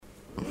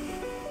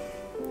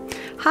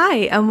Hi,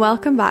 and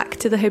welcome back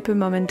to the Hope of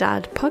Mum and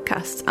Dad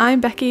podcast. I'm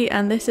Becky,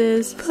 and this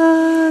is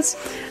Buzz,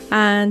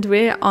 and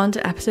we're on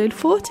to episode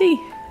 40.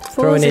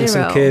 Throwing in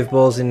some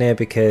curveballs in there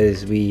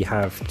because we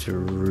have to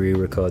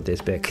re-record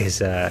this bit because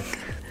the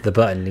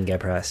button didn't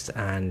get pressed,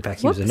 and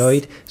Becky was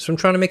annoyed, so I'm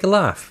trying to make her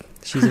laugh.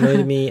 She's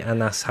annoyed at me,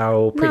 and that's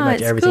how pretty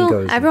much everything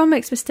goes. Everyone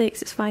makes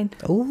mistakes, it's fine.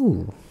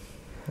 Oh,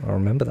 I'll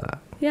remember that.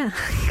 Yeah,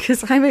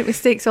 because I make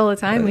mistakes all the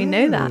time. We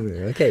know that.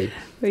 Okay.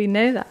 We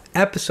know that.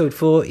 Episode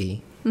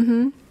 40.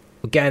 Mm-hmm.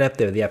 We're getting up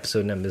there with the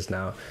episode numbers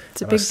now.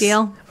 It's a big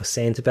deal. I was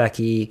saying to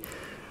Becky,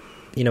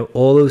 you know,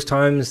 all those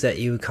times that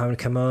you kind of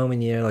come home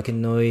and you're like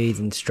annoyed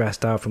and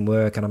stressed out from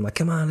work, and I'm like,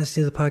 come on, let's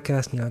do the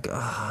podcast. And you're like,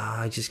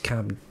 I just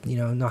can't,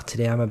 not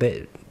today.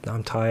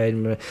 I'm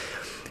tired.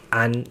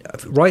 And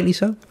rightly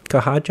so. Got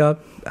a hard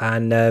job.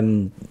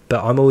 And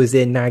but I'm always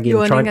there nagging.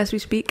 You're yawning as we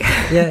speak.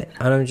 Yeah,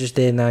 and I'm just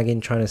there nagging,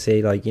 trying to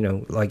say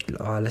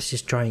let's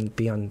just try and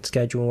be on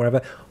schedule or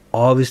whatever.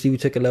 Obviously, we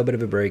took a little bit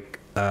of a break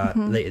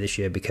later this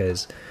year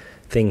because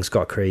things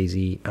got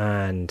crazy.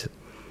 And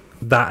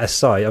that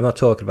aside, I'm not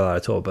talking about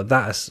that at all, but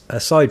that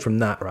aside from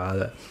that,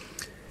 rather,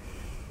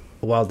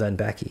 well done,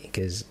 Becky,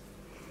 because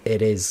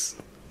it is,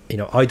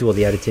 I do all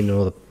the editing and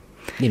all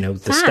the,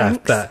 the stuff,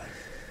 but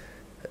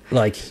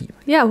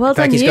yeah, well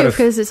done you,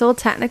 because it's all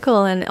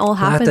technical and it all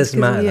happens. That doesn't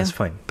matter, that's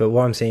fine. But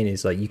what I'm saying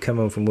is, you come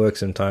home from work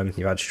sometimes,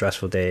 you've had a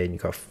stressful day and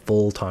you've got a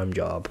full-time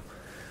job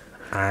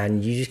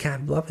and you just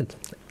can't love it.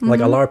 A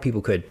lot of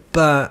people could,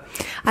 but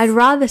I'd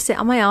rather sit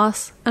on my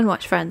arse and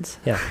watch Friends.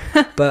 Yeah,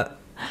 but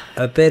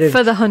a bit of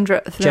for the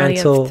 100th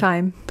gentle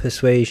time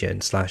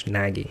persuasion /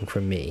 nagging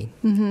from me,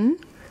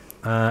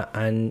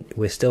 and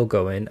we're still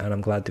going, and I'm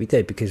glad that we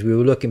did, because we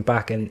were looking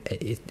back and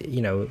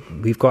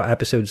we've got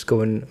episodes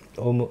going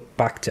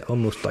back to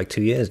almost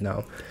 2 years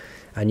now,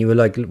 and we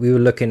were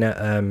looking at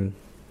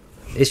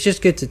it's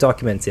just good to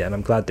document it, and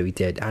I'm glad that we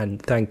did.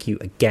 And thank you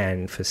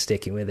again for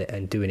sticking with it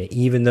and doing it,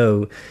 even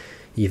though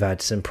you've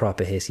had some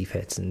proper hissy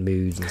fits and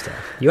moods and stuff.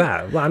 You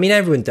have. Well, I mean,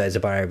 everyone does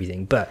about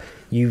everything, but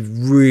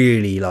you've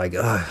really been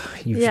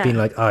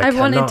like, I've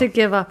wanted to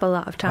give up a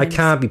lot of times. I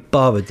can't be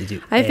bothered to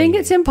do I think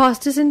it's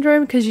imposter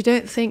syndrome, because you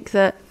don't think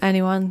that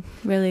anyone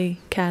really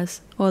cares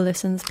or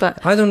listens.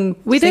 But I don't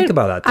think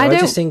about that, though. I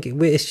just think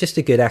it's just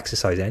a good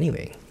exercise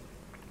anyway.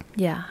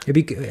 Yeah. It'd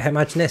be good.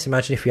 Imagine this.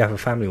 Imagine if we have a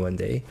family one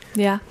day.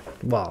 Yeah.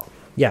 Well,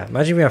 yeah.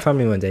 Imagine if we have a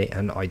family one day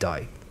and I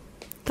die.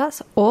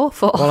 That's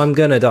awful. Well, I'm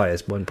gonna die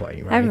at one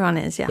point, right? Everyone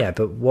is, yeah. Yeah,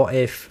 but what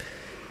if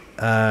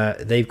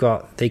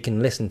they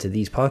can listen to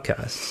these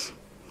podcasts?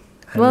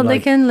 Well, they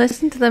can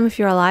listen to them if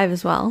you're alive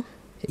as well.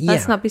 Yeah.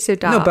 Let's not be so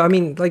dark. No, but I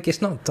mean,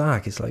 it's not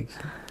dark. It's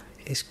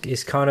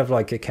it's kind of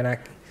like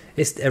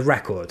it's a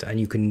record, and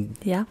you can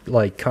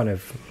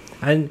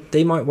and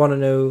they might want to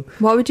know.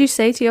 What would you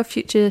say to your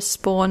future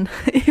spawn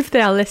if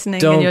they are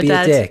listening and you're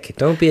dead? Don't be a dick.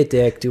 Don't be a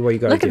dick. Do what you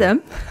gotta do. Look at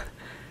them.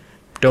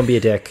 Don't be a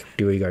dick.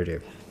 Do what you gotta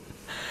do.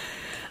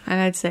 And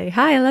I'd say,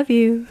 hi, I love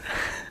you.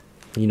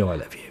 You know I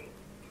love you.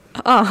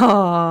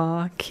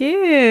 Oh,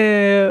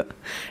 cute.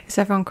 Is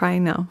everyone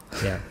crying now?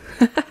 Yeah.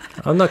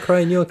 I'm not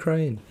crying, you're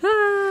crying.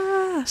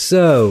 Ah.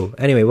 So,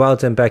 anyway, well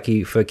done,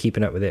 Becky, for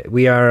keeping up with it.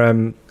 We are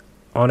on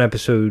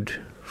episode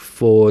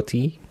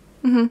 40.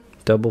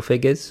 Double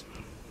figures.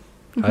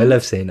 I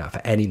love saying that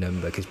for any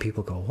number, because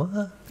people go,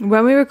 what?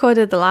 When we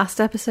recorded the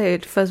last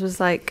episode, Fuzz was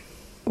like,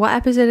 what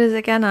episode is it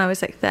again? And I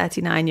was like,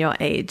 39, your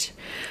age.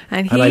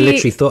 And I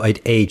literally thought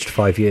I'd aged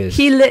 5 years.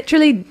 He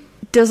literally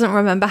doesn't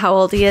remember how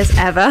old he is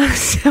ever.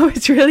 So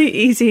it's really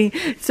easy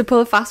to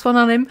pull a fast one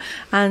on him.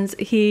 And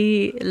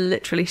he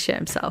literally shit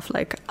himself.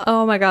 Like,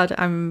 oh my God,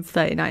 I'm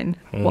 39.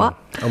 What?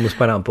 Almost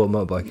went out and bought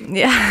a motorbike.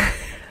 Yeah.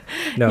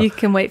 No. You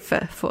can wait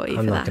for 40 I'm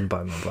for not going to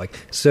buy a motorbike.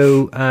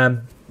 So,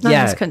 not in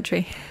this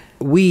country.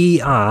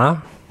 We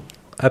are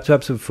up to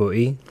episode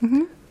 40.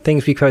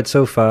 Things we've heard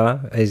so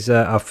far is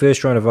our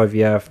first round of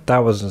IVF. That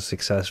wasn't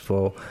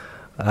successful.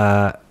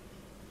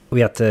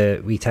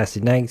 We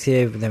tested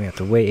negative, then we had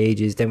to wait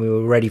ages. Then we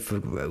were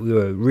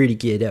really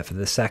geared up for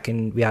the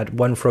second. We had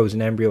one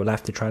frozen embryo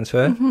left to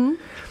transfer.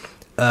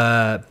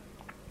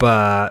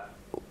 But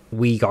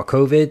we got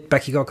COVID.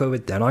 Becky got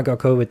COVID. Then I got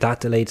COVID. That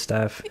delayed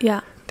stuff.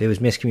 Yeah. There was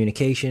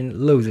miscommunication,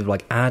 loads of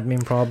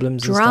admin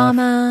problems,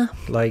 drama,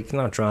 and stuff.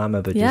 Not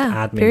drama, but just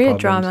admin period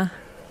problems.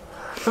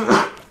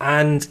 Drama.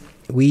 And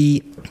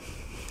we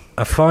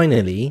are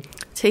finally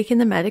taking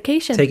the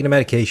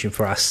medication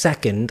for our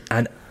second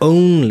and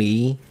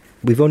only.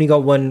 We've only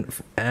got one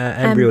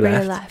embryo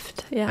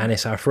left. Yeah, and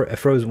it's a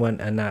frozen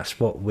one, and that's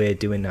what we're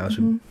doing now.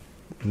 So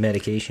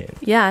medication.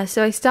 Yeah,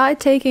 so I started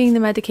taking the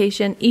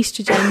medication,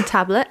 estrogen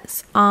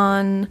tablets,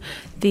 on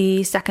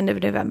the 2nd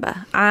of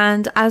November.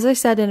 And as I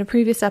said in a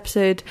previous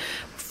episode,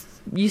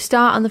 you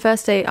start on the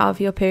first day of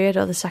your period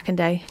or the second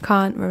day.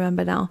 Can't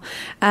remember now.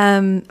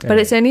 But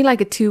it's only like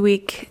a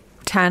 2-week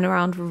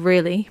turnaround,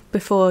 really,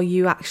 before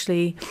you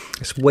actually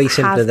It's way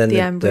simpler than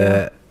the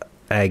embryo.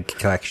 egg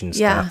collection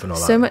Yeah, stuff and all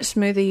that. so much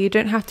smoother. You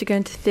don't have to go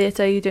into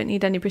theatre. You don't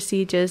need any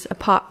procedures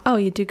apart. Oh,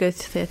 you do go to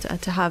theatre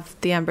to have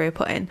the embryo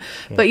put in,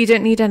 but you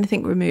don't need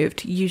anything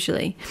removed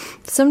usually.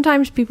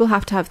 Sometimes people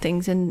have to have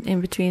things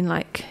in between,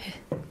 like,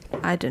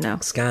 I don't know,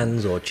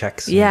 scans or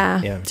checks.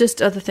 Yeah,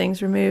 just other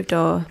things removed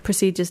or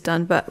procedures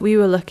done. But we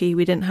were lucky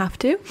we didn't have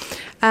to.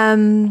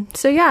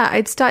 So yeah,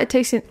 I'd started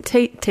taking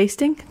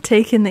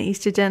the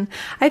estrogen.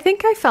 I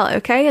think I felt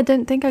okay. I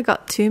don't think I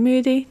got too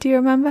moody. Do you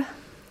remember?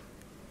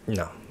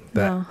 No,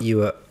 but No. you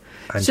were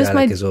It's just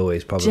angelic as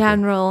always, probably.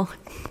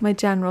 My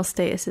general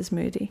status is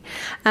moody.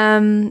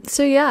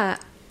 So yeah,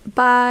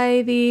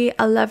 by the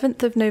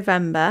 11th of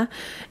November,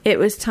 it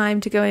was time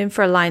to go in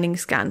for a lining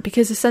scan,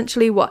 because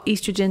essentially what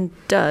estrogen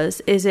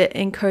does is it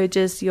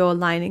encourages your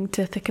lining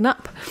to thicken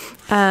up.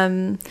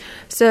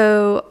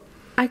 So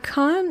I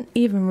can't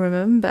even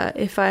remember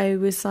if I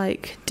was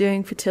like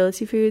doing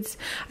fertility foods.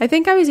 I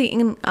think I was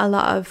eating a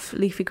lot of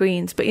leafy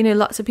greens, but you know,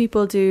 lots of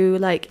people do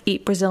like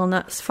eat Brazil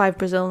nuts, 5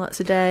 Brazil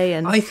nuts a day,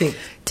 and I think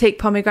take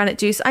pomegranate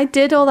juice. I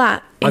did all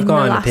that. I've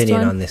got an opinion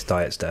one. on this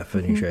diet stuff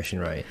for nutrition,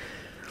 right?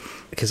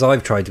 Because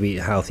I've tried to eat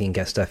healthy and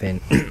get stuff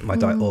in my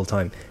diet all the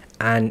time,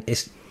 and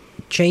it's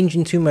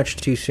changing too much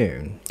too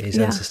soon is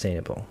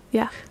unsustainable.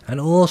 Yeah.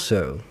 And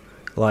also,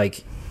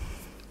 like,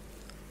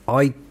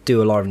 I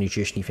do a lot of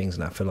nutrition things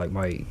and that for like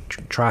my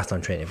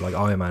triathlon training, for like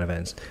Ironman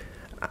events.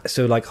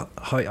 So like,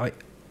 I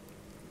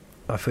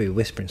thought you were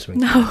whispering something.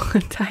 No,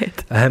 I'm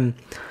tired.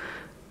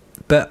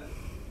 But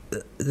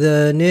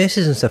the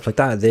nurses and stuff like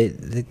that, they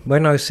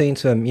when I was saying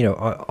to them, you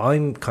know,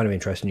 I'm kind of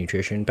interested in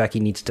nutrition. Becky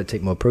needs to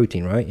take more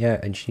protein, right? Yeah,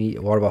 and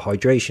what about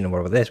hydration and what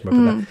about this, what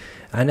about that?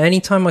 And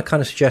anytime I kind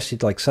of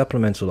suggested like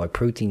supplements or like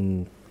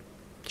protein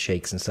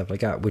shakes and stuff like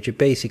that, which are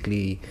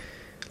basically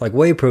like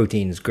whey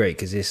protein is great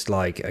because it's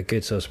like a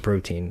good source of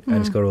protein and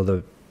it's got all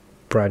the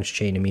branched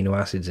chain amino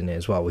acids in it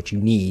as well, which you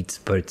need,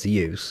 but it's a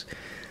use.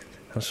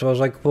 And so I was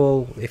like,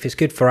 well, if it's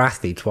good for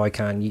athletes, why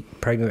can't you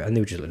pregnant? And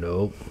they were just like,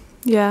 no.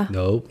 Yeah.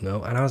 No.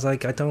 And I was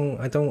like, I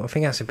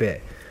think that's a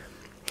bit.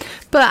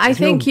 But I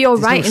think you're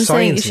right in saying you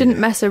science in shouldn't it.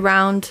 mess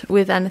around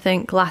with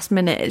anything last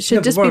minute. It should Yeah,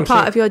 but just what be I'm part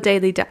saying- of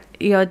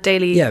your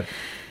daily Yeah.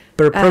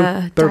 But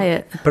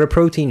diet. But a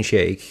protein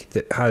shake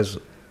that has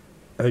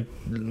a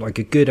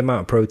good amount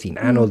of protein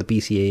and all the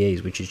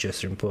BCAAs, which is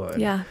just as important.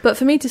 Yeah. But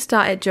for me to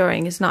start it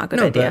during is not a good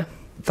idea.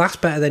 But that's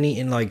better than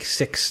eating like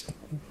 6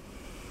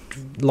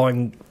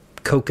 lime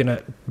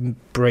coconut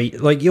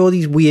like all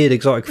these weird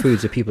exotic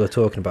foods that people are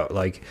talking about,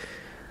 like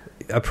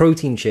a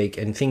protein shake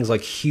and things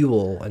like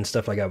Huel and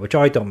stuff like that, which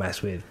I don't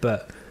mess with,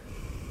 but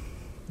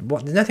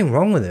there's nothing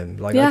wrong with them.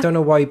 Like, I don't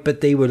know why,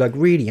 but they were like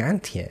really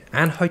anti it.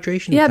 And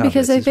hydration Yeah, tablets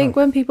because I as think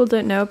well. when people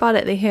don't know about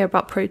it, they hear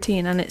about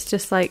protein and it's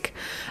just like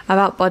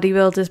about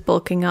bodybuilders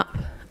bulking up,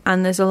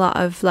 and there's a lot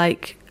of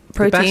like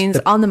proteins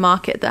on the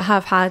market that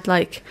have had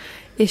like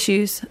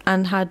issues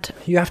and had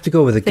you have to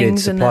go with a good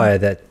things in supplier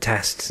that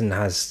tests and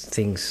has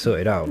things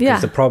sorted out. Because Yeah.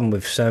 the problem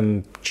with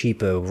some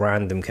cheaper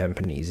random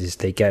companies is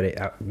they get it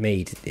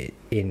made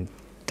in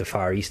the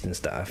Far East and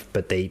stuff,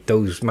 but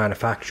those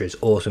manufacturers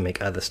also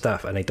make other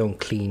stuff and they don't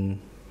clean.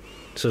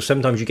 So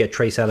sometimes you get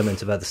trace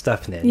elements of other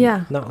stuff in there.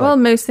 Yeah. Well,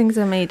 most things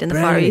are made in the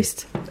Far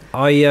East. But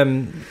I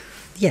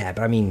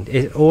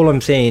mean, all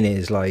I'm saying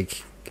is,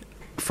 like,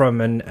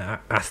 from an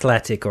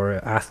athletic or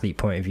athlete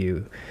point of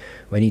view,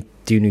 when you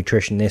do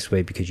nutrition this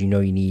way, because you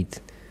know you need,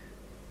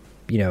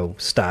 you know,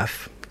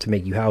 stuff to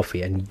make you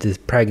healthy, and the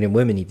pregnant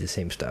women need the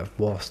same stuff.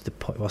 What's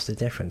the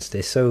difference?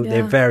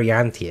 They're very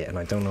anti it, and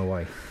I don't know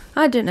why.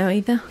 I don't know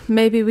either.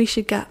 Maybe we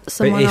should get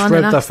someone but it's on and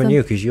rubbed ask off on them.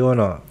 you because you're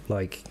not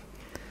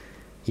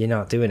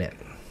doing it.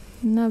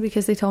 No,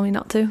 because they told me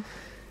not to.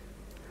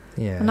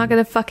 Yeah, I'm not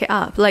going to fuck it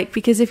up. Like,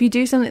 because if you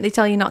do something they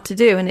tell you not to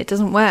do and it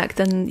doesn't work,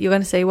 then you're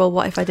going to say, well,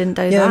 what if I didn't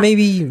do that? Yeah,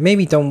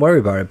 maybe don't worry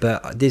about it,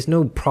 but there's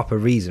no proper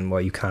reason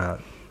why you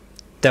can't,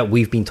 that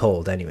we've been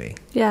told anyway.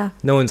 Yeah.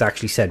 No one's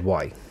actually said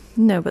why.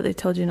 No, but they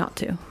told you not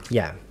to.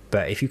 Yeah,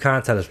 but if you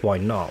can't tell us why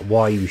not,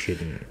 why you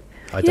shouldn't,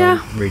 I Yeah.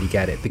 don't really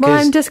get it. Because Well,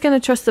 I'm just going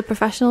to trust the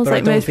professionals but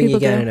like I don't most think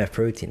people you're getting do. enough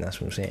protein, that's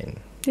what I'm saying.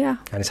 Yeah.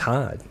 And it's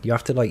hard. You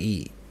have to, like,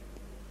 eat,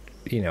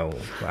 you know,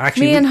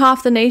 actually... Me and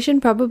half the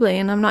nation probably,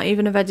 and I'm not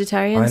even a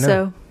vegetarian, I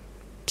know.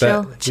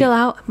 so But chill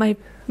out. My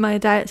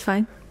diet's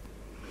fine.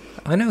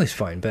 I know it's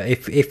fine, but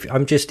if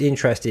I'm just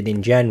interested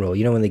in general,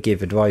 you know, when they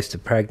give advice to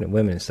pregnant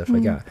women and stuff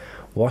like that,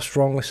 what's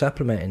wrong with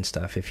supplementing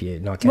stuff if you're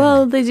not getting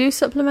Well, it? they do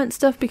supplement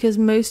stuff because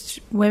most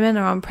women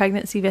are on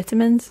pregnancy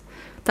vitamins.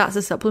 That's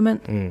a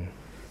supplement.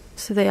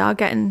 So they are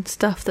getting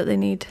stuff that they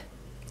need.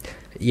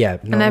 Yeah,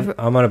 no, And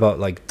I'm on about,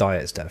 like,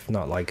 diet stuff,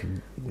 not, like,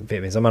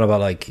 vitamins. I'm on about,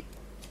 like,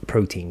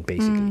 protein,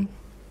 basically.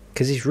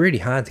 Because it's really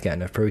hard to get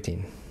enough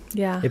protein.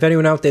 Yeah. If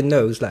anyone out there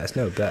knows, let us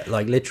know. But,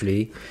 like,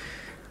 literally,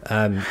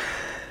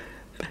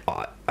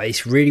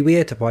 it's really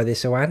weird to buy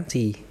this so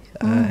anti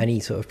any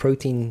sort of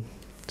protein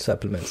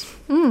supplements.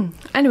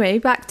 Anyway,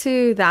 back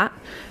to that.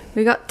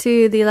 We got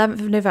to the 11th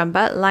of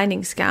November,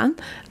 lining scan,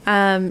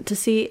 to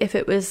see if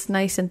it was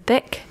nice and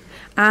thick.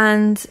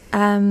 And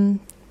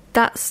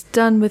that's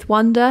done with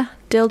Wonder,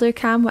 Dildo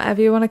Cam,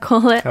 whatever you want to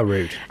call it. How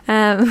rude.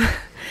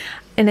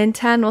 an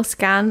internal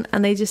scan,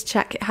 and they just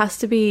check. It has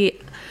to be,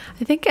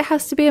 I think it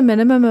has to be a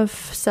minimum of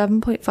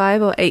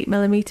 7.5 or 8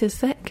 millimeters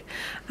thick,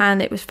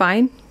 and it was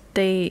fine.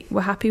 They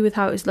were happy with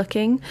how it was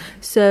looking,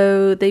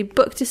 so they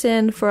booked us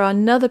in for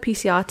another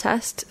PCR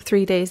test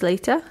 3 days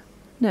later.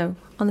 No,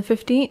 on the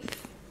 15th.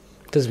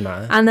 Doesn't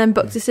matter. And then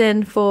booked us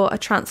in for a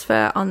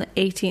transfer on the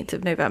 18th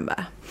of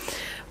November,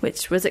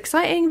 which was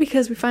exciting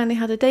because we finally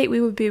had a date.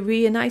 We would be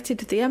reunited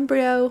with the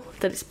embryo,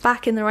 that it's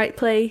back in the right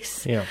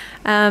place. Yeah.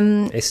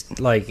 It's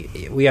like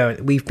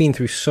we've been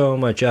through so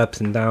much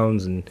ups and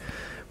downs, and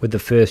with the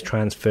first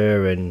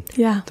transfer and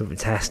the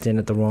testing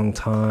at the wrong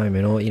time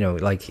and all, you know,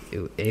 like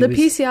the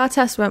PCR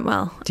test went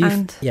well. Do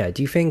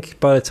you think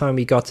by the time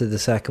we got to the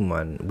second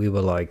one, we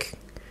were like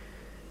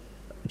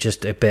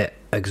just a bit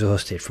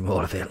exhausted from all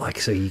of it? Like,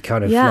 so you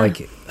kind of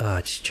like,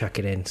 just chuck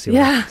it in. See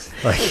what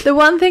like. The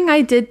one thing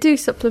I did do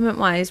supplement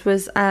wise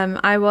was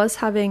I was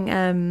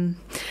having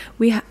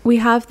we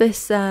have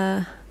this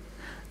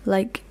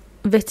like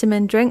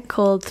vitamin drink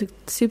called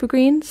Super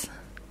Greens.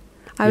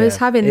 I was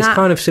having it's that. It's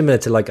kind of similar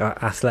to like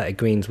Athletic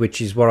Greens,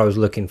 which is what I was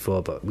looking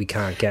for, but we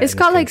can't get. It's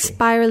got like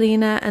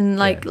spirulina and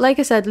like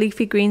I said,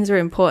 leafy greens are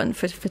important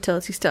for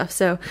fertility stuff.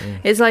 So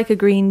it's like a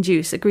green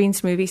juice, a green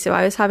smoothie. So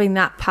I was having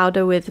that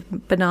powder with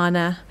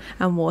banana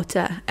and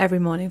water every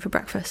morning for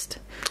breakfast.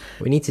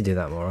 We need to do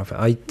that more often.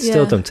 I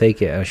still don't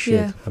take it. I should.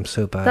 Yeah. I'm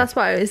so bad. That's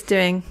what I was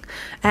doing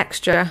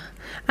extra,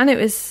 and it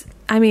was.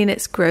 I mean,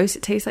 it's gross.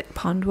 It tastes like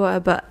pond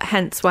water, but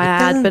hence why I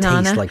add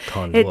banana. Taste like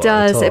pond it water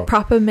does. It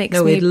proper makes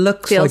me feel sick. No, it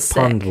looks like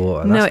pond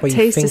water. No, it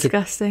tastes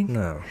disgusting.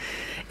 No.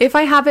 If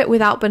I have it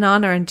without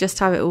banana and just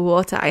have it with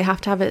water, I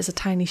have to have it as a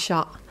tiny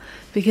shot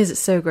because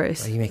it's so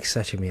gross. Oh, you make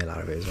such a meal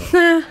out of it as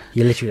well.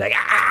 You're literally like,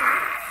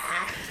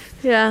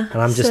 yeah.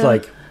 And I'm just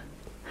like.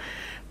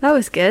 That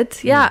was good.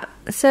 Yeah.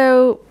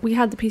 So we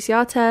had the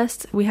PCR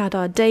test. We had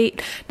our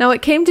date. Now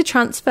it came to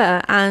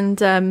transfer,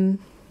 and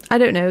I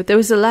don't know. There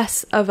was a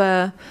less of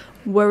a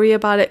worry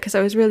about it because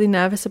I was really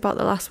nervous about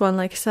the last one.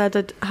 Like I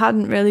said, I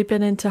hadn't really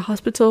been into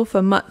hospital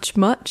for much,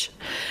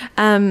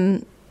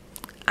 and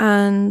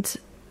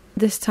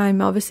this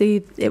time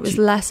obviously it was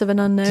less of an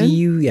unknown.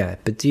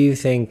 But do you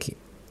think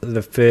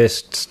the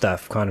first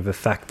stuff kind of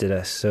affected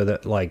us so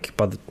that like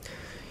by the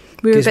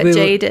we were a bit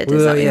jaded?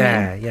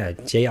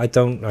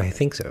 I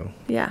think so.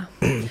 Yeah.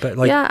 But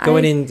like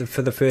going in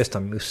for the first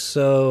time, it was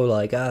so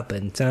like up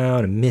and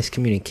down and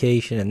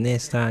miscommunication and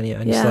this, that,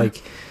 and it's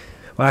like.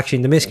 Well,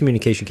 actually, the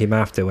miscommunication came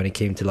after when it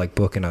came to like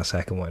booking our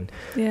second one.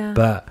 Yeah.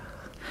 But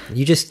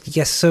you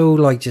get so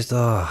like just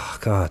oh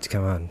god,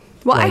 come on.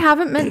 What I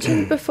haven't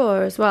mentioned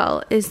before as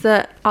well is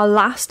that our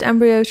last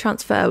embryo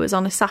transfer was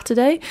on a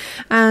Saturday,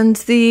 and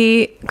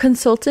the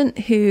consultant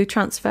who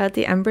transferred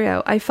the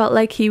embryo, I felt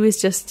like he was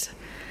just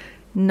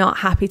not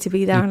happy to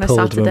be there on a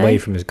Saturday. Pulled him away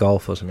from his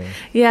golf or something.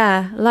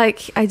 Yeah,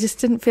 like I just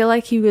didn't feel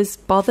like he was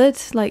bothered.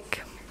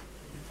 Like.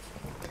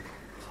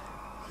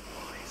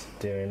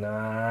 Doing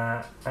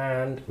that,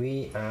 and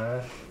we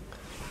are.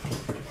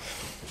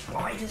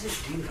 Why does it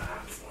do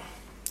that?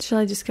 Shall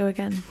I just go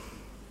again?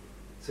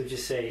 So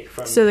just say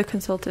from. So the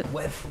consultant.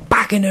 We're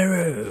back in the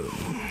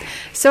room.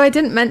 So I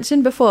didn't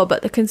mention before,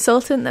 but the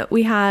consultant that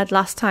we had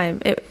last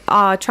time,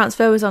 our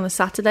transfer was on a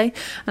Saturday,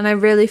 and I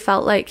really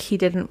felt like he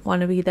didn't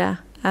want to be there.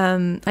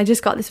 I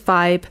just got this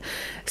vibe.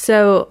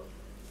 So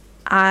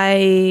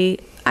I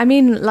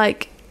mean,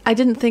 like. I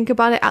didn't think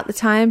about it at the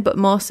time, but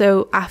more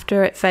so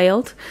after it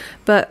failed.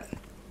 But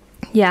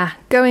yeah,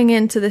 going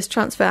into this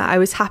transfer, I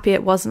was happy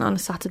it wasn't on a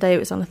Saturday, it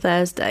was on a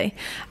Thursday.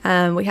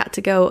 We had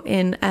to go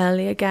in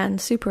early again,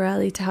 super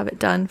early to have it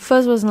done.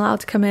 Fuzz wasn't allowed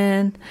to come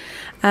in.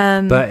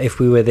 But if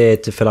we were there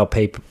to fill out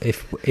paper,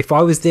 if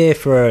I was there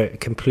for a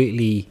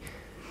completely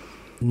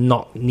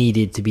not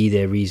needed to be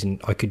there reason,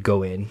 I could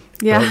go in.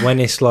 Yeah. But when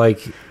it's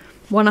like...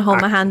 Want to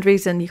hold my hand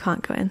reason, you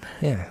can't go in.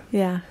 Yeah.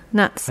 Yeah,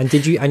 nuts. And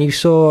you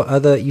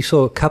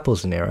saw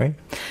couples in there, right?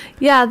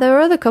 Yeah, there were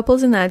other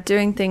couples in there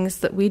doing things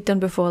that we'd done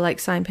before, like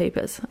sign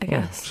papers, I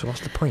guess. So what's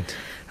the point?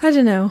 I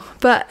don't know.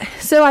 But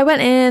so I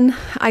went in,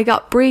 I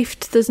got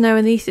briefed. There's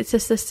no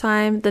anaesthetist this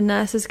time. The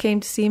nurses came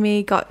to see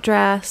me, got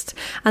dressed,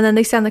 and then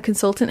they send the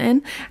consultant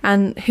in.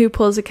 And who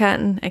pulls the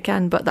curtain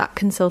again but that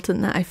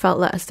consultant that I felt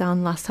let us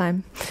down last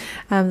time.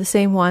 The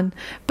same one.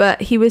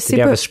 But he was Did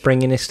he have a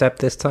spring in his step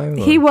this time?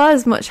 Or? He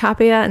was much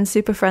happier and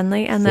super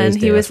friendly. And then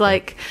he was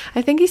like,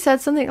 I think he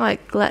said something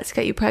like, let's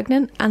get you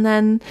pregnant. And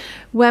then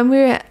I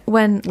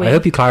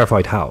hope you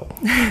clarified how.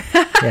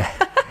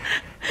 Yeah.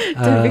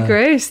 Don't be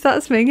gross.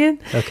 That's minging.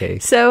 Okay.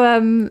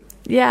 So,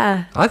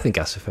 yeah. I think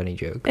that's a funny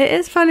joke. It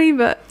is funny,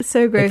 but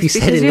so gross. If you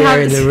said it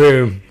there in the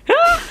room.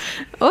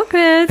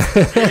 Awkward.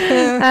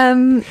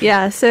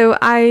 Yeah, so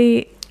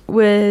I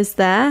was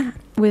there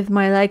with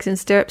my legs in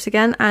stirrups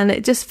again, and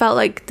it just felt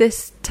like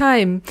this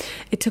time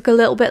it took a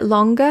little bit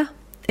longer.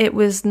 It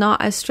was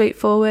not as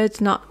straightforward,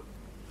 not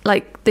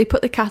like they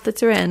put the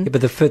catheter in. Yeah,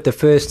 but the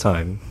first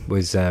time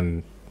was...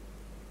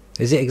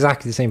 Is it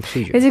exactly the same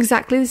procedure? It's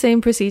exactly the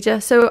same procedure.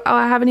 So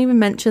I haven't even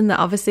mentioned that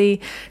obviously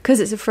because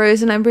it's a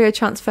frozen embryo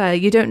transfer,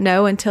 you don't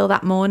know until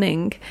that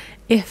morning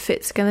if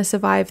it's going to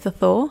survive the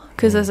thaw,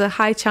 because there's a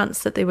high chance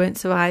that they won't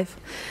survive.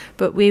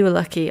 But we were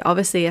lucky.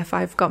 Obviously, if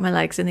I've got my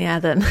legs in the air,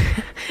 then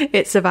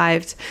it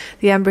survived.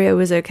 The embryo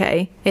was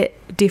okay. It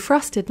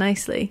defrosted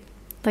nicely,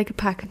 like a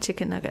pack of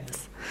chicken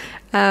nuggets.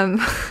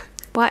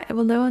 But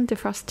well, no one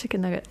defrosts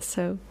chicken nuggets,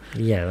 so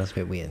Yeah, that's a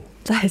bit weird.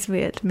 that is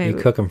weird. Maybe You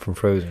cook them from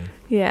frozen.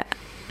 yeah.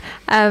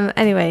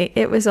 Anyway,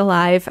 it was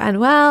alive and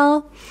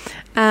well,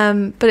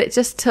 but it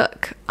just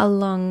took a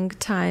long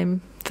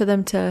time for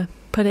them to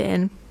put it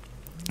in.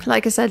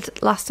 Like I said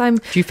last time,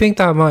 Do you think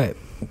that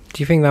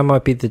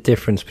might be the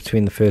difference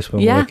between the first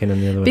one Yeah, working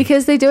and the other one?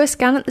 because they do a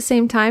scan at the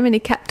same time, and he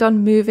kept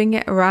on moving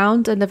it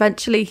around, and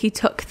eventually he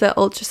took the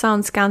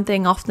ultrasound scan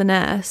thing off the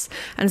nurse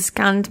and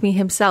scanned me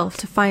himself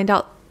to find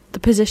out the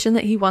position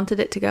that he wanted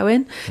it to go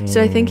in.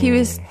 So I think he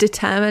was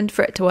determined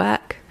for it to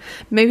work.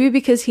 Maybe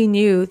because he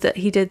knew that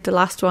he did the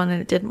last one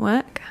and it didn't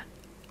work,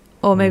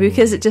 or maybe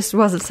because it just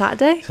wasn't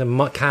Saturday. It's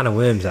a can of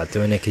worms that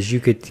doing it,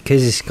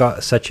 because it's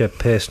got such a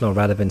personal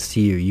relevance to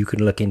you. You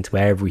can look into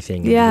everything.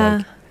 And be Yeah.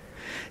 like,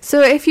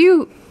 So if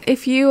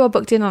you are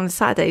booked in on a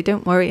Saturday,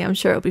 don't worry. I'm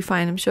sure it'll be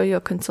fine. I'm sure your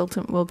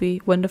consultant will be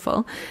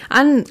wonderful.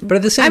 And but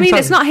at the same I mean, time,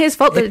 it's not his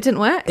fault that it didn't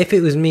work. If it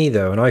was me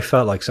though, and I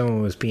felt like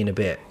someone was being a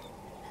bit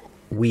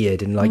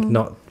weird and like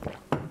not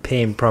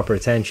paying proper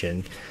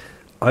attention,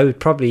 I would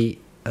probably,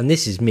 and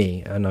this is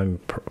me, and I'm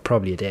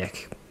probably a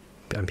dick,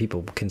 and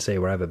people can say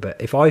whatever, but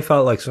if I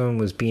felt like someone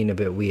was being a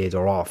bit weird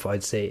or off,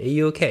 I'd say, "Are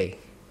you okay?"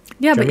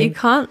 Yeah, Do but you you know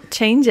can't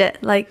change it.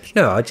 Like,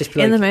 No, I'd just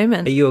be in like, the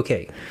moment. "Are you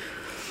okay?"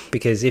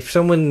 Because if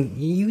someone,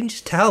 you can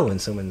just tell when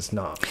someone's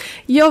not.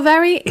 you're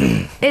very,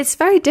 it's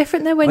very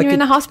different though when I you're in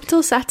could- a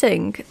hospital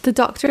setting. The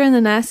doctor and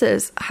the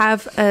nurses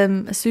have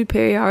a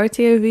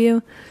superiority over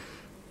you.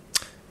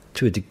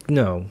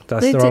 No,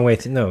 that's They the do- wrong way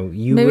to. No,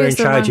 you Maybe were in it's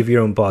the charge wrong- of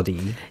your own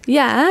body.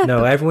 Yeah. No,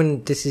 but-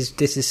 everyone. This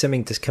is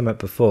something that's come up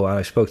before, and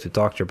I spoke to a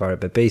doctor about it.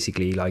 But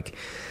basically, like,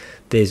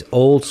 there's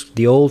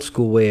the old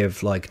school way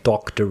of like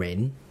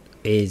doctoring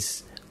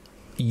is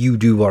you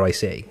do what I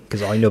say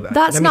because I know.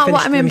 That's Let me not finish,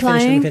 what I'm let me finish,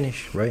 implying. Let me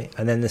finish, right?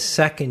 And then the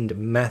second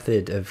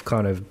method of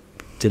kind of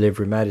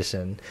delivery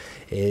medicine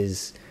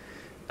is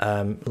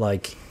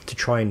like to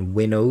try and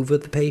win over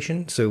the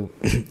patient. So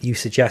you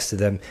suggest to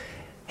them,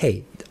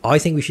 "Hey, I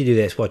think we should do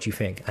this. What do you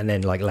think?" And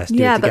then like let's do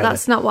it yeah, together. but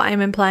that's not what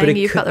I'm implying. But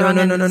You've got the wrong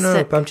no, end of the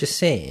stick. But I'm just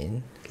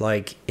saying,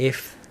 like,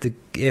 if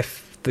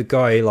the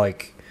guy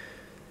like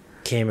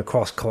came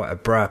across quite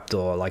abrupt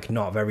or like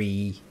not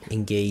very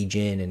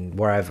engaging and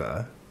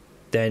wherever,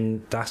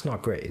 then that's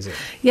not great, is it?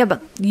 Yeah,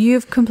 but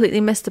you've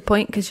completely missed the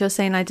point because you're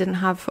saying I didn't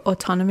have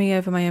autonomy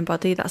over my own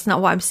body. That's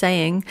not what I'm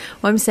saying.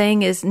 What I'm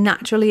saying is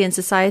naturally in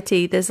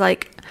society, there's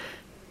like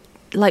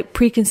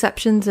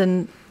preconceptions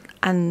and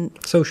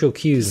Social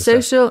cues.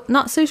 And stuff.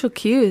 not social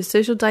cues,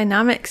 social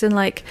dynamics and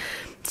like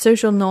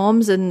social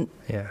norms, and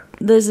Yeah.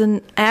 there's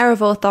an air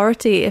of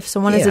authority if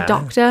someone is a Yeah.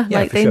 doctor, Yeah,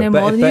 like for they sure. know But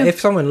more if, than but you. if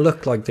someone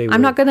looked like they were,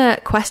 I'm not going to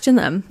question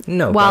them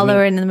No, but while I mean-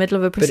 they're in the middle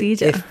of a but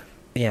procedure.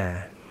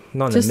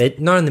 not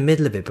in the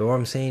middle of it. But what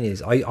I'm saying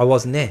is, I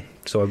wasn't there,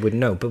 so I wouldn't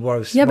know. But what I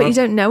was yeah, but what you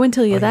don't know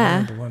until you're I know,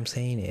 there. but what I'm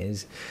saying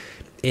is,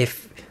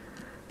 if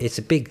it's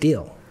a big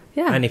deal,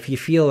 Yeah. and if you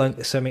feel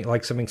like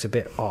something's a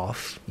bit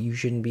off, you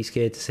shouldn't be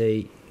scared to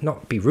say,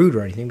 not be rude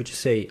or anything, but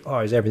just say, "Oh,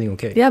 is everything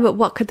okay?" Yeah, but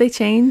what could they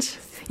change?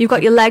 You've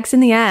got your legs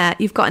in the air.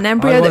 You've got an I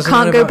embryo that wasn't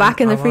can't on go about-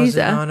 back in the I wasn't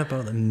freezer. on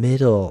about the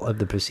middle of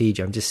the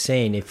procedure. I'm just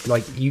saying, if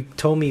like you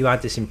told me you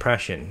had this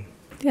impression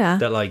Yeah.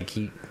 that like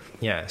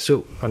yeah.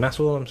 So, and that's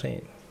all I'm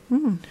saying.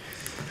 Hmm.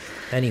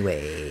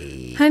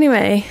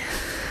 Anyway,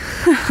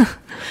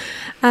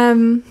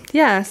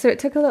 Yeah, so it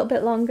took a little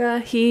bit longer.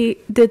 He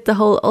did the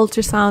whole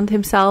ultrasound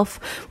himself,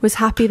 was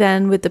happy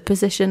then with the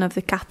position of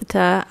the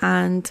catheter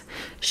and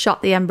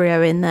shot the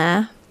embryo in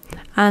there.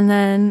 And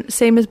then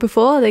same as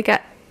before, they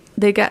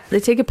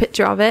take a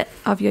picture of it,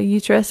 of your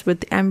uterus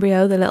with the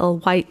embryo, the little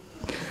white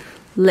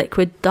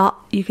liquid dot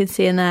you can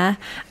see in there,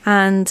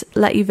 and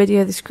let you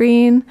video the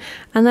screen,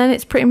 and then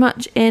it's pretty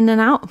much in and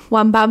out.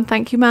 Wham bam,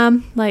 thank you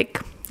ma'am. Like,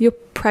 you're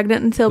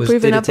pregnant until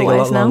proven did it take a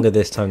otherwise lot now. longer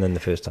this time than the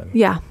first time?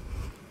 Yeah.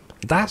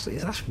 That's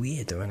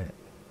weird, though, isn't it?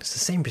 It's the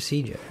same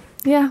procedure.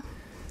 Yeah.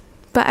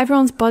 But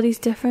everyone's body's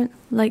different.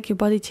 Like, your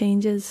body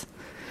changes.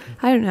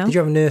 I don't know. Did you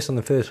have a nurse on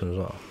the first one as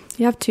well?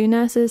 You have two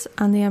nurses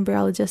and the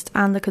embryologist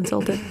and the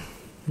consultant.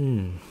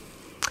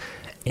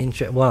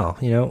 Well,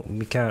 you know,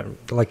 we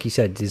can't, like you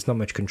said, there's not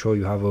much control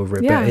you have over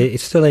it, Yeah. but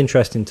it's still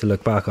interesting to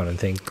look back on and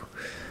think,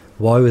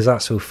 why was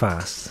that so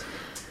fast?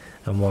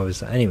 And why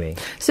was that? Anyway.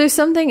 So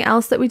something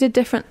else that we did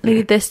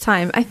differently this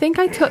time, I think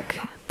I took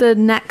the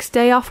next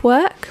day off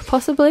work,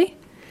 possibly.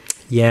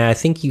 Yeah, I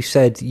think you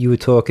said you were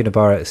talking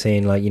about it,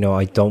 saying like, you know,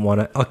 I don't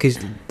want to, because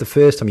the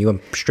first time you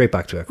went straight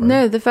back to work, right?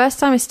 No, the first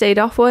time I stayed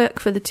off work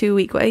for the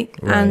 2-week wait.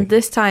 Right. And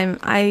this time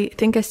I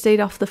think I stayed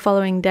off the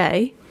following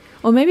day.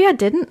 Or maybe I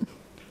didn't.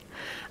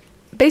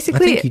 I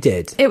basically, think you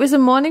did. it was a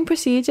morning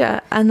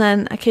procedure, and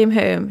then I came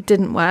home,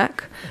 didn't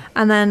work,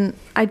 and then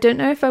I don't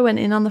know if I went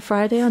in on the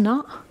Friday or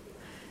not.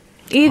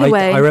 Either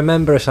way, I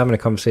remember us having a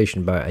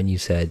conversation about it, and you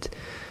said,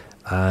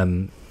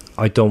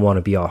 I don't want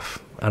to be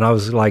off. And I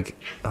was like,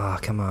 oh,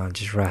 come on,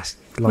 just rest.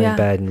 Lie in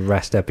bed and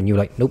rest up. And you were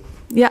like, nope.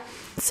 Yeah.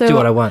 So do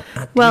what I want.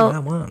 Do well, what I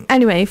want.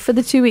 Anyway, for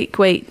the 2-week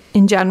wait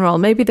in general,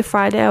 maybe the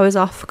Friday I was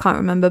off, can't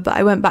remember, but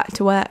I went back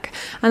to work,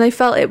 and I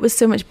felt it was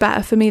so much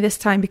better for me this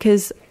time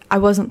because I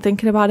wasn't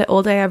thinking about it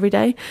all day, every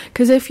day.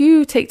 Because if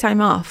you take time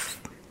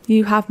off,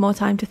 you have more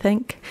time to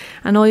think,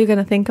 and all you're going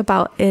to think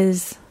about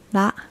is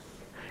that,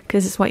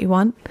 because it's what you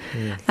want.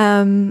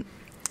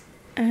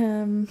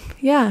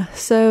 Yeah,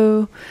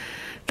 so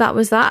that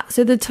was that.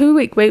 So the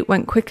 2-week wait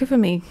went quicker for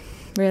me,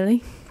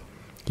 really.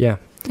 Yeah.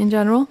 In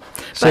general.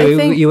 So but I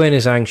think, you weren't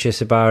as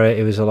anxious about it.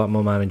 It was a lot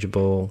more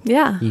manageable.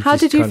 Yeah. How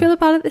did you feel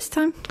about it this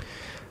time?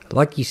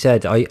 Like you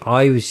said,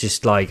 I was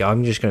just like,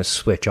 I'm just going to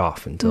switch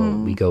off until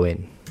we go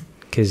in,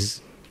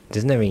 because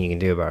there's nothing you can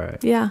do about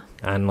it. Yeah.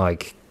 And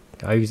like,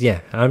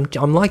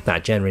 I'm like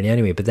that generally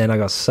anyway, but then I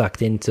got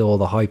sucked into all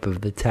the hype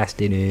of the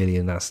testing early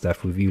and that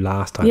stuff with you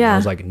last time. Yeah. And I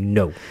was like,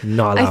 no,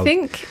 not allowed. I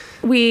think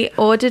we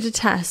ordered a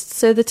test.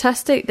 So the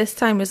test date this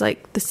time was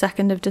like the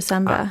 2nd of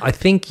December. I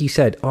think you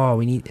said, oh,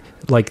 we need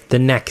like the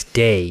next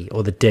day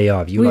or the day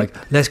of. You were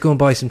like, let's go and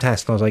buy some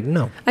tests. And I was like,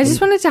 no. I just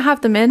wanted to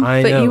have them in,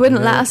 but you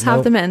wouldn't let us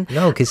have them in.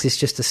 No, because it's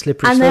just a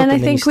slippery and slope. then I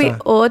think we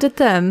ordered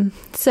them.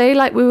 Say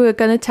like we were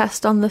going to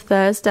test on the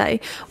Thursday.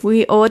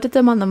 We ordered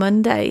them on the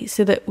Monday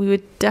so that we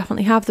would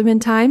definitely have them in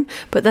time.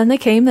 But then they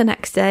came the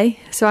next day.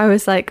 So I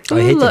was like,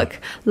 ooh, look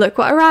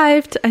what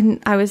arrived. And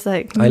I was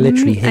like, I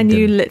literally hit them. And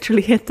you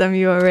literally hit them.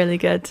 You were really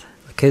good.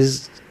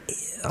 Because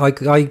I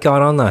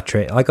got on that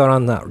trip. I got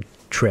on that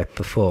trip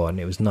before, and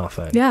it was not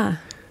fun. Yeah.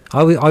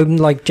 I'm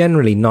like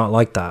generally not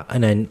like that,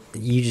 and then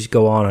you just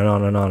go on and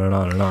on and on and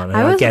on and on, and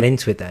I get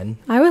into it. Then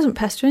I wasn't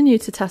pestering you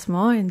to test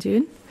more in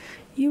June.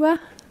 You were.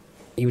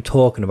 You were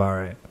talking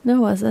about it. No, I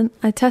wasn't.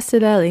 I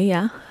tested early.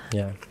 Yeah.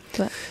 Yeah.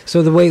 But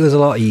so the wait was a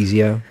lot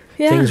easier.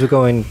 Yeah. Things were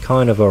going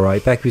kind of all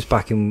right. Becky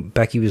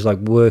was like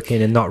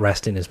working and not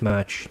resting as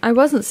much. I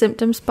wasn't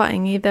symptom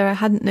spotting either. I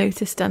hadn't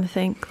noticed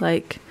anything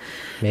like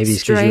maybe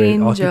it's because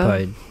you were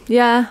occupied.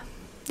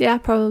 Yeah,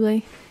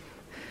 probably.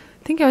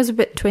 I think I was a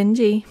bit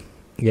twingy.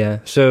 Yeah,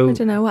 so I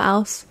don't know what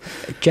else.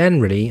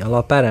 Generally, a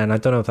lot better, and I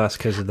don't know if that's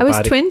because of the. I was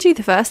twingy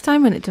the first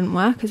time when it didn't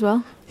work as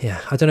well. Yeah,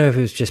 I don't know if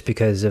it was just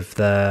because of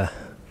the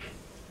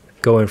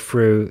going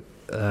through,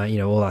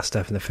 all that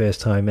stuff in the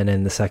first time, and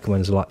then the second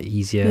one's a lot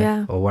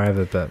easier, or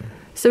wherever. But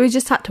so we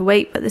just had to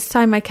wait. But this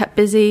time I kept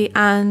busy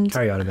and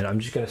carry on a minute. I'm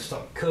just going to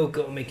stop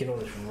Coco making all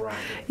this racket.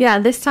 Yeah,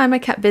 this time I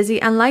kept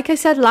busy, and like I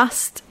said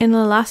in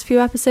the last few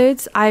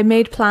episodes, I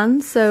made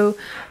plans. So,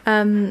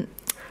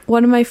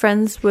 one of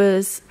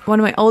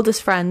my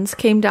oldest friends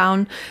came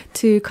down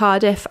to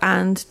Cardiff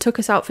and took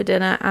us out for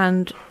dinner,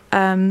 and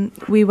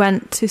we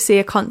went to see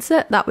a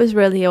concert. That was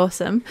really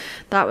awesome.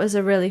 That was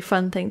a really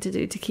fun thing to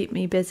do to keep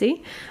me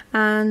busy.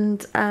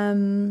 And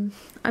I'm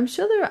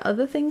sure there are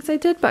other things I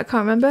did, but I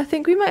can't remember. I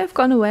think we might have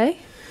gone away.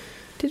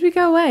 Did we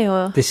go away,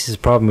 or this is a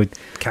problem with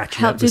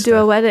catching helped you do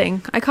a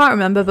wedding? I can't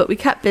remember, but we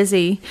kept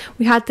busy.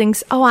 We had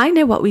things. Oh, I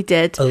know what we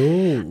did.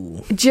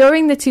 Oh,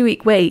 during the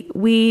 2-week wait,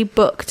 we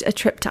booked a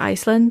trip to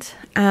Iceland,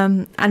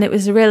 and it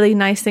was a really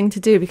nice thing to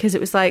do because it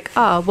was like,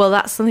 oh, well,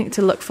 that's something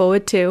to look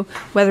forward to,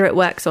 whether it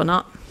works or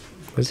not.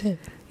 Was it?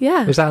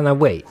 Yeah. Was that in that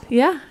wait?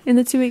 Yeah, in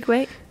the 2-week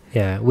wait.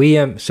 Yeah, we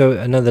so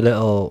another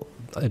little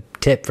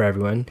tip for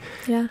everyone.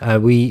 Yeah.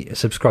 We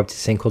subscribe to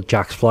this thing called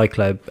Jack's Fly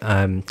Club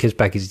because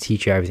Becky's a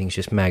teacher. Everything's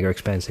just mega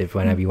expensive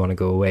whenever you want to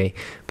go away.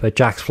 But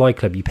Jack's Fly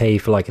Club, you pay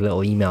for like a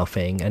little email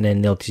thing, and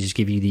then they'll just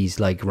give you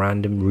these like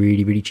random,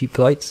 really, really cheap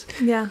flights.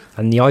 Yeah.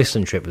 And the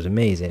Iceland trip was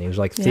amazing. It was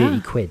like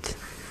 30 quid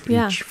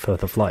each for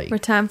the flight.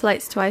 Return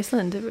flights to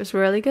Iceland. It was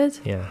really good.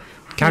 Yeah.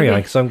 Carry on,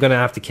 because I'm going to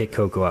have to kick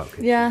Coco out.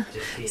 Yeah.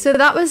 So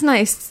that was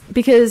nice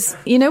because,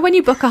 when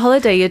you book a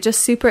holiday, you're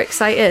just super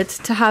excited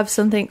to have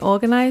something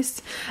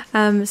organised.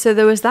 So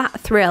there was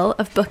that thrill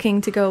of booking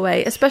to go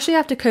away, especially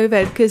after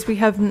COVID, because we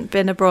haven't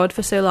been abroad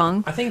for so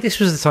long. I think this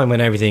was the time when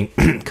everything,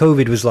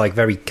 COVID was like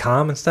very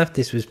calm and stuff.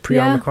 This was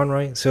pre-Omicron,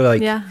 right? So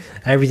like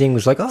everything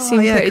was like,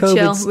 seemed pretty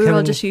chill. We were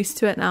all just used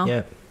to it now.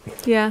 Yeah.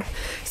 Yeah.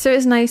 So it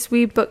was nice.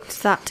 We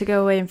booked that to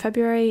go away in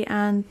February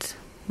and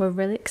we're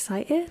really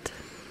excited.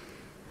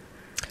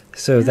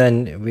 So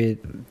then we,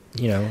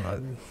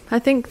 I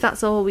think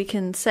that's all we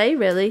can say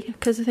really,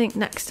 because I think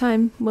next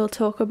time we'll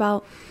talk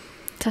about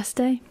test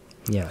day.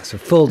 Yeah, so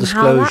full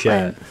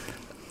disclosure.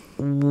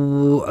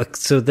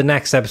 So the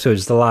next episode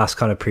is the last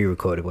kind of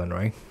pre-recorded one,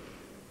 right?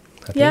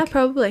 Yeah,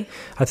 probably.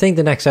 I think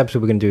the next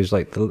episode we're going to do is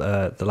like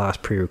the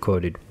last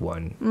pre-recorded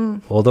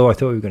one. Although I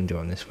thought we were going to do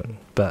on this one.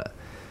 But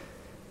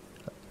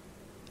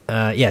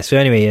so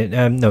anyway,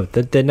 no,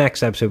 the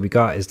next episode we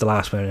got is the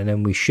last one, and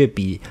then we should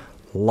be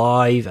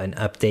live and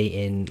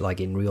updating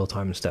like in real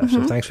time and stuff.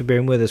 So thanks for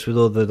bearing with us with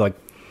all the like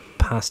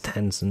past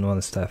tense and all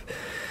that stuff.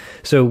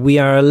 So we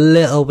are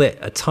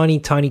a tiny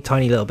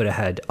little bit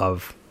ahead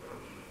of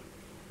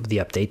the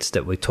updates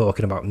that we're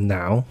talking about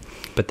now.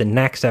 But the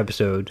next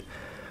episode,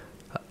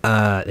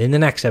 in the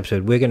next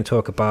episode, we're going to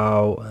talk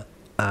about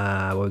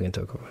what we're going to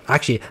talk about.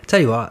 Actually, I'll tell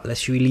you what,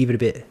 should we leave it a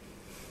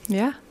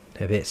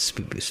bit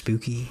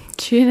spooky?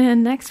 Tune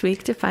in next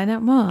week to find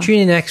out more. Tune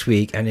in next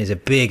week, and there's a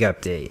big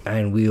update,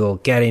 and we will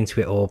get into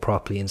it all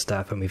properly and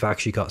stuff. And we've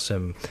actually got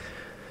some,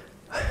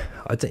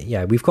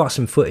 we've got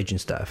some footage and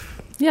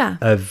stuff. Yeah.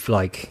 Of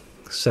like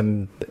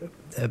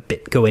a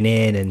bit going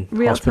in and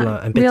hospital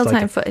and bits real time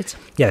like footage.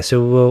 Yeah.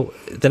 So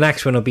the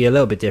next one will be a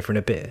little bit different,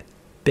 a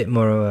bit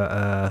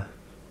more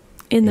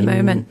in the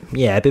moment.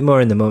 Yeah, a bit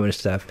more in the moment and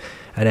stuff.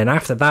 And then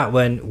after that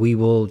one, we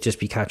will just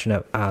be catching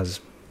up as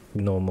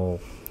normal,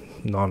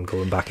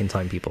 non-going back in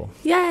time people.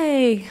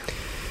 Yay!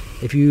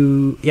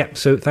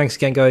 So thanks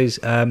again, guys.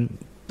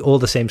 All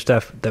the same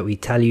stuff that we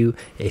tell you.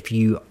 If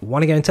you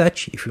want to get in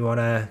touch, if you want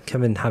to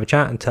come and have a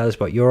chat and tell us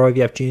about your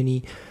IVF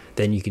journey,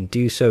 then you can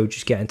do so.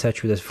 Just get in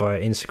touch with us via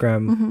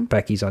Instagram. Mm-hmm.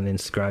 Becky's on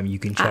Instagram. You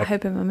can check at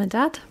Hope and Mum and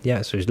Dad.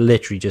 Yeah, so it's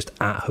literally just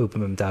at Hope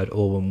and Mum and Dad,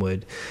 all one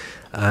word.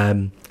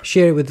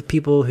 Share it with the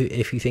people who,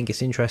 if you think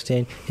it's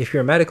interesting. If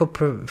you're a medical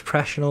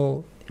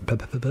professional,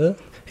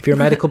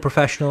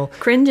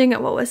 cringing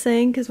at what we're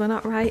saying because we're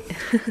not right,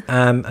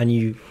 and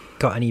you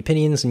got any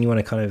opinions and you want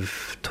to kind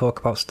of talk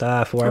about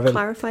stuff or whatever, or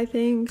clarify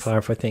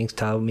things,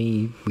 tell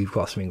me we've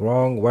got something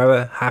wrong,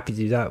 whatever, happy to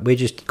do that. We're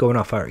just going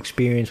off our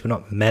experience. We're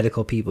not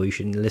medical people. You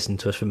shouldn't listen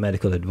to us for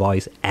medical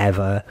advice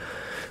ever.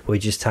 We're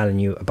just telling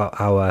you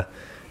about our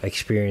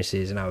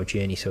experiences and our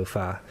journey so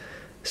far.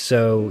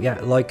 So yeah,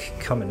 like,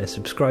 comment and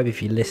subscribe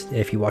if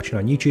you're watching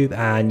on YouTube,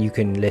 and you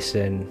can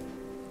listen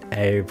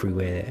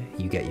everywhere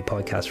you get your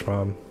podcast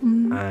from.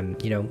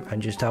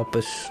 And just help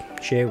us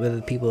share it with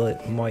the people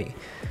that might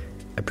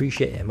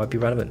appreciate it, might be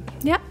relevant.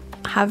 Yeah.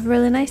 Have a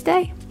really nice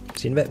day.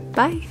 See you in a bit.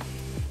 Bye.